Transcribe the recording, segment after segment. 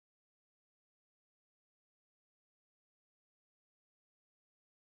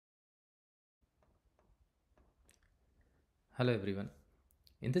Hello everyone.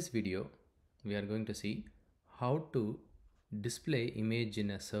 In this video, we are going to see how to display image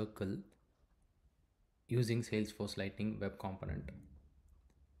in a circle using Salesforce Lightning Web Component.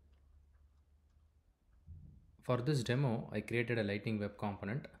 For this demo, I created a Lightning Web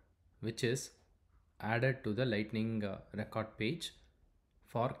Component which is added to the Lightning record page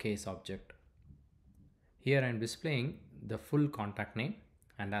for case object. Here I am displaying the full contact name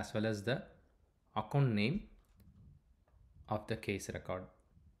and as well as the account name of the case record.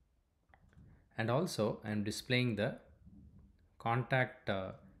 And also I am displaying the contact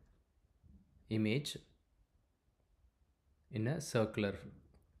image in a circular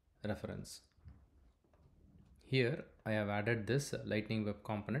reference. Here I have added this Lightning Web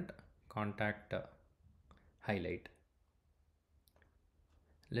Component contact highlight.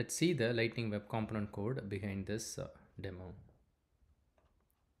 Let's see the Lightning Web Component code behind this demo.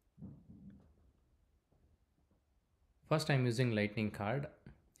 First, I'm using Lightning card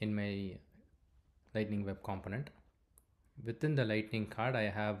in my Lightning Web Component. Within the Lightning card, I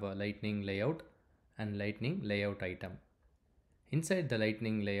have a Lightning layout and Lightning layout item. Inside the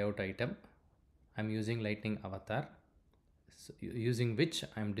Lightning layout item, I'm using Lightning avatar, using which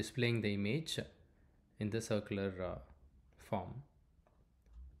I'm displaying the image in the circular form.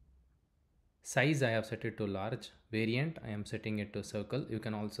 Size I have set it to large. Variant I am setting it to circle. You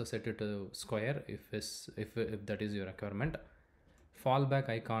can also set it to square if that is your requirement. Fallback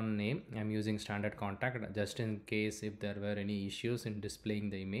icon name I am using standard contact just in case if there were any issues in displaying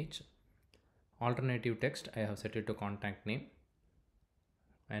the image. Alternative text I have set it to contact name,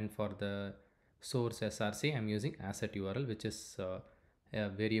 and for the source SRC I am using asset URL, which is a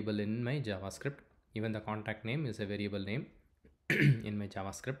variable in my JavaScript. Even the contact name is a variable name in my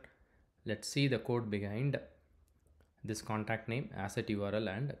JavaScript. Let's see the code behind this contact name, asset URL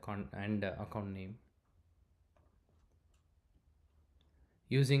and account name.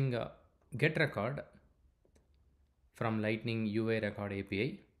 Using get record from Lightning UI record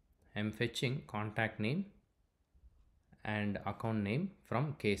API, I am fetching contact name and account name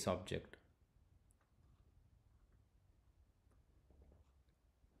from case object.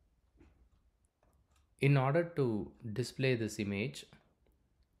 In order to display this image,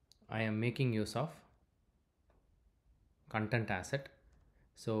 I am making use of content asset.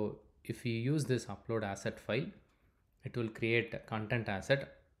 So if you use this upload asset file, it will create a content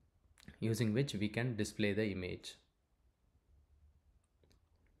asset using which we can display the image.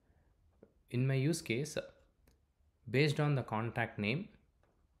 In my use case, based on the contact name,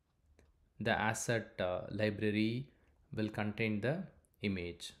 the asset library will contain the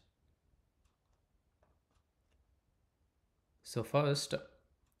image. So first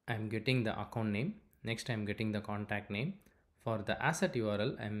I'm getting the account name, next I'm getting the contact name. For the asset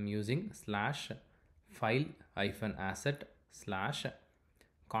URL I'm using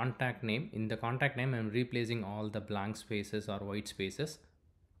 /file-asset/contact name. In the contact name I'm replacing all the blank spaces or white spaces.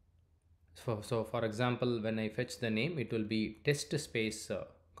 So for example, when I fetch the name, it will be test space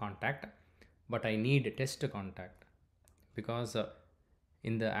contact, but I need test contact because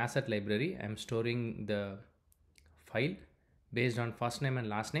in the asset library I'm storing the file based on first name and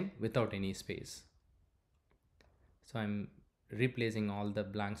last name without any space. So I'm replacing all the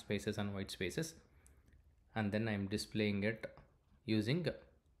blank spaces and white spaces, and then I'm displaying it using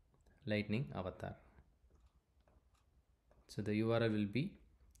Lightning avatar. So the URL will be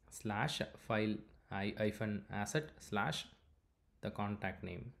 /file-asset/ the contact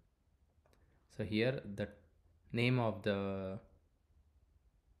name. So here the name of the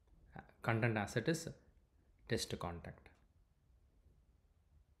content asset is test contact.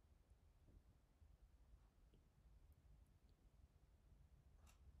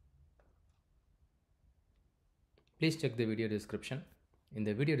 Please check the video description. In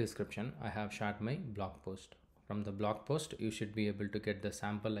the video description, I have shared my blog post. From the blog post, you should be able to get the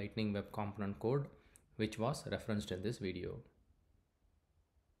sample Lightning Web Component code, which was referenced in this video.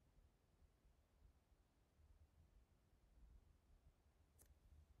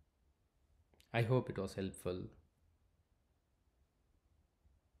 I hope it was helpful.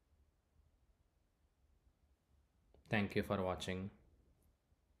 Thank you for watching.